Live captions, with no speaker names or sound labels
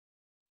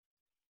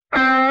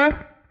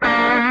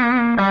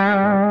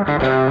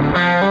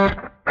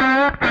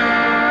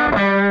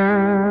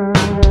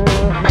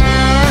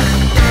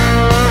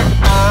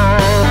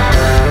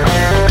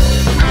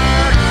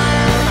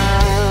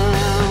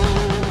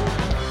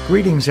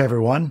Greetings,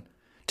 everyone.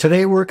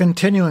 Today we're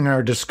continuing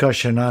our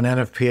discussion on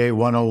NFPA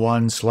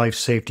 101's Life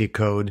Safety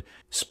Code.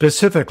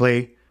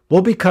 Specifically,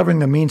 we'll be covering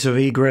the means of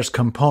egress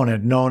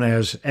component known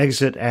as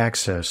exit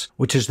access,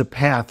 which is the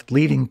path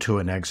leading to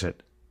an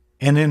exit.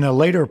 And in a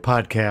later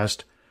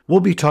podcast, we'll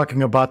be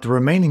talking about the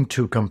remaining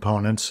two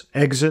components,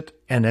 exit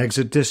and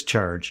exit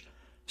discharge.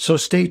 So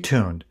stay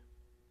tuned.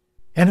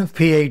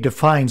 NFPA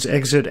defines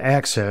exit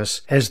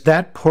access as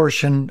that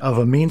portion of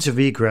a means of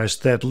egress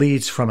that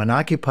leads from an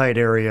occupied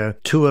area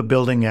to a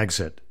building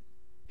exit.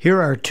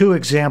 Here are two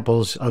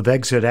examples of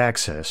exit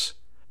access.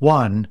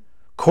 1.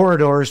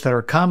 Corridors that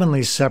are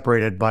commonly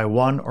separated by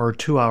 1 or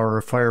 2 hour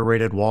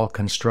fire-rated wall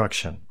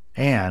construction.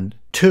 And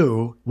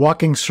 2.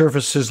 Walking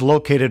surfaces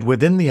located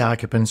within the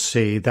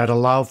occupancy that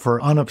allow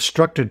for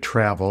unobstructed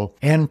travel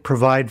and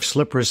provide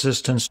slip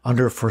resistance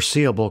under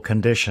foreseeable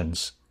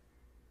conditions.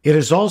 It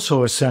is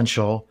also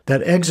essential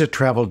that exit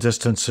travel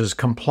distances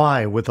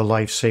comply with the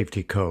Life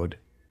Safety Code.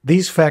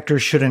 These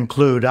factors should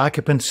include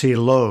occupancy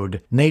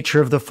load,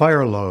 nature of the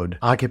fire load,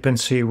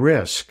 occupancy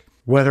risk,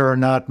 whether or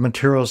not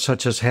materials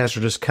such as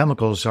hazardous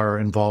chemicals are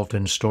involved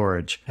in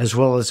storage, as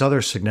well as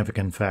other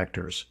significant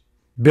factors.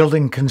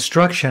 Building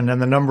construction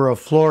and the number of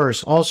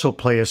floors also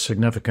play a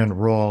significant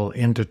role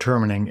in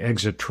determining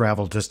exit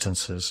travel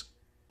distances.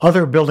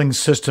 Other building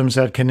systems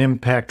that can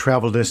impact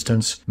travel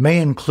distance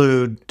may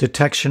include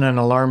detection and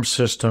alarm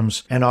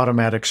systems and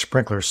automatic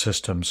sprinkler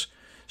systems,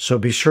 so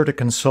be sure to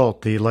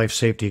consult the Life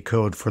Safety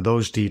Code for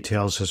those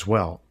details as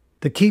well.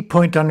 The key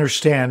point to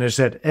understand is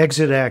that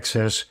exit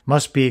access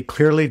must be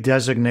clearly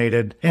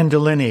designated and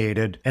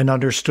delineated and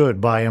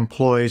understood by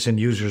employees and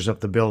users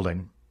of the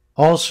building.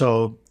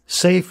 Also,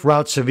 safe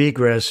routes of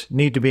egress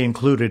need to be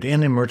included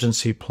in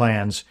emergency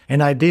plans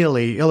and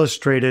ideally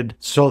illustrated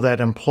so that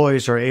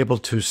employees are able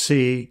to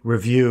see,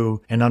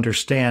 review, and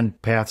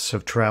understand paths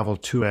of travel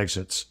to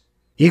exits.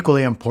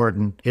 Equally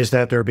important is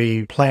that there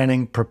be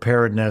planning,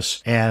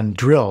 preparedness, and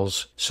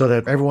drills so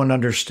that everyone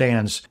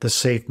understands the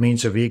safe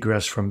means of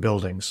egress from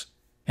buildings.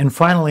 And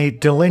finally,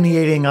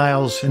 delineating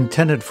aisles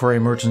intended for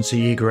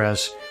emergency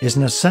egress is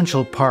an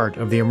essential part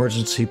of the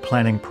emergency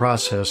planning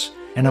process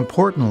and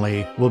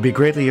importantly, will be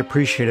greatly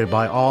appreciated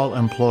by all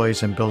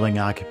employees and building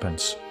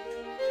occupants.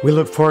 We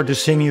look forward to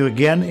seeing you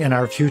again in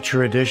our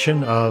future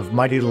edition of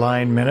Mighty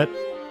Line Minute.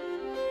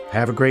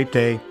 Have a great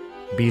day.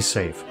 Be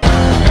safe.